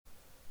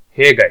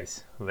Hey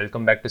guys,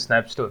 welcome back to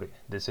Snap Story.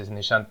 This is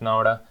Nishant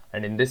Nawada,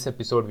 and in this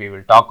episode, we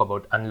will talk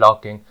about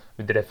unlocking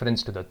with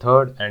reference to the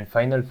third and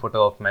final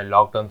photo of my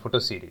lockdown photo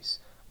series,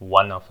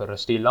 One of a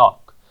Rusty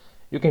Lock.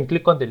 You can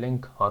click on the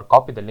link or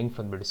copy the link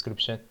from the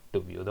description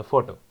to view the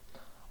photo.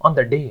 On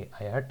the day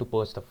I had to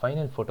post the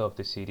final photo of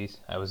the series,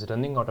 I was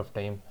running out of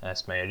time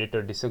as my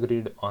editor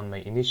disagreed on my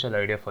initial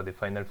idea for the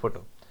final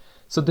photo.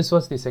 So this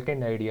was the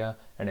second idea,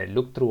 and I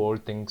looked through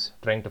old things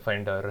trying to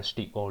find a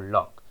rusty old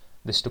lock.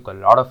 This took a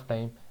lot of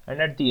time,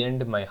 and at the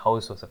end my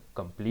house was a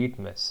complete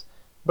mess.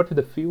 But with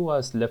a few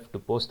hours left to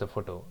post the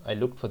photo, I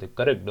looked for the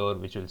correct door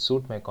which will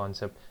suit my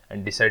concept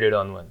and decided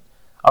on one.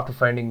 After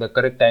finding the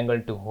correct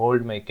angle to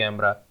hold my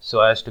camera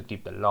so as to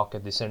keep the lock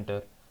at the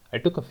center, I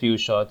took a few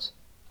shots.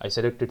 I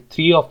selected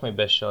three of my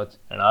best shots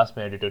and asked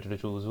my editor to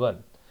choose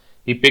one.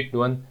 He picked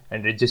one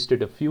and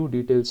adjusted a few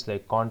details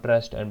like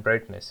contrast and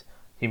brightness.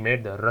 He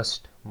made the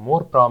rust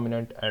more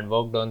prominent and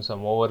worked on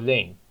some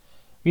overlaying.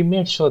 We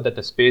made sure that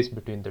the space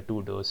between the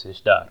two doors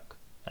is dark.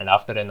 And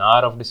after an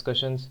hour of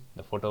discussions,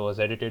 the photo was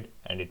edited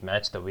and it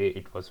matched the way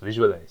it was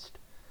visualized.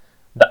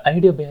 The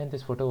idea behind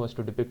this photo was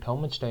to depict how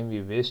much time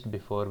we waste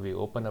before we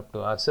open up to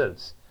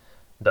ourselves.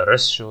 The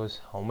rust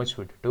shows how much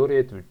we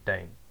deteriorate with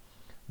time.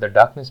 The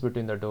darkness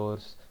between the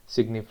doors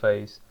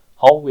signifies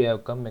how we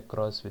have come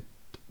across with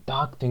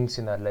dark things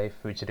in our life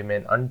which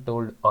remain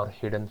untold or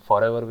hidden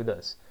forever with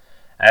us.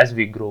 As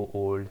we grow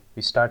old,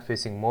 we start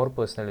facing more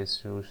personal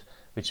issues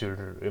which will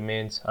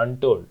remain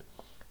untold.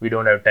 We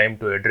don't have time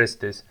to address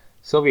this,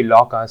 so we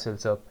lock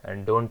ourselves up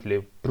and don't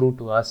live true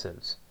to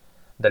ourselves.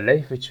 The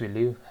life which we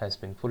live has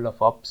been full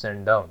of ups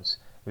and downs.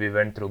 We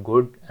went through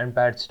good and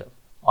bad stuff,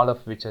 all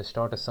of which has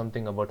taught us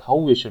something about how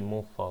we should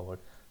move forward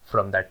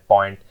from that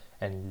point,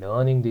 and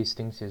learning these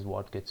things is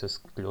what gets us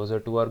closer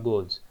to our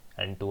goals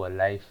and to a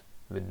life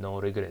with no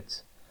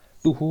regrets.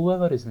 To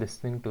whoever is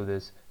listening to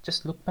this,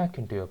 just look back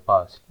into your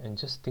past and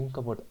just think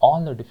about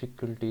all the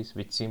difficulties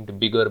which seemed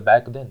bigger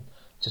back then.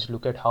 Just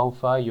look at how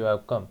far you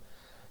have come.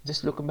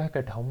 Just look back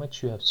at how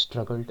much you have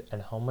struggled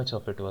and how much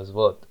of it was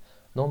worth.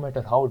 No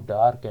matter how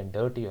dark and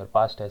dirty your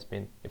past has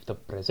been, if the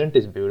present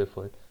is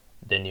beautiful,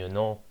 then you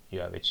know you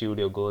have achieved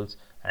your goals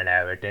and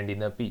have attained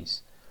inner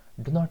peace.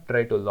 Do not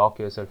try to lock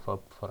yourself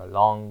up for a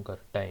longer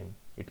time.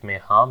 It may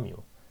harm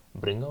you.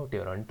 Bring out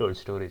your untold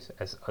stories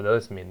as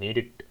others may need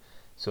it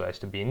so as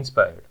to be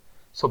inspired.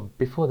 So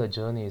before the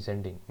journey is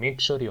ending, make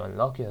sure you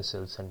unlock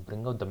yourselves and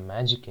bring out the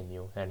magic in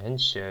you and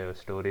hence share your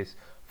stories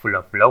full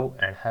of love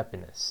and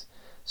happiness.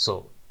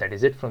 So that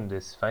is it from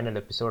this final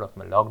episode of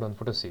my lockdown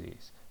photo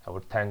series. I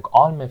would thank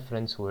all my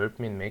friends who helped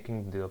me in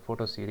making the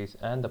photo series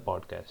and the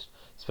podcast.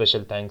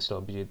 Special thanks to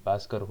Abhijit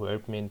Bhaskar who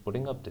helped me in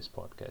putting up this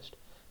podcast.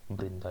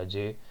 Brinda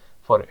J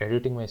for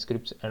editing my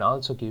scripts and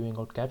also giving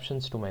out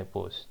captions to my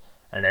posts.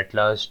 And at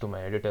last to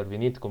my editor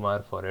Vineet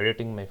Kumar for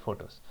editing my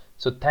photos.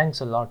 So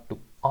thanks a lot to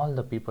all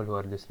the people who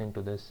are listening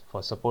to this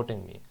for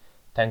supporting me.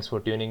 Thanks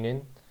for tuning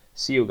in.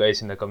 See you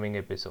guys in the coming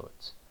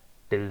episodes.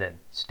 Till then,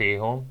 stay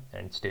home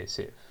and stay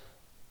safe.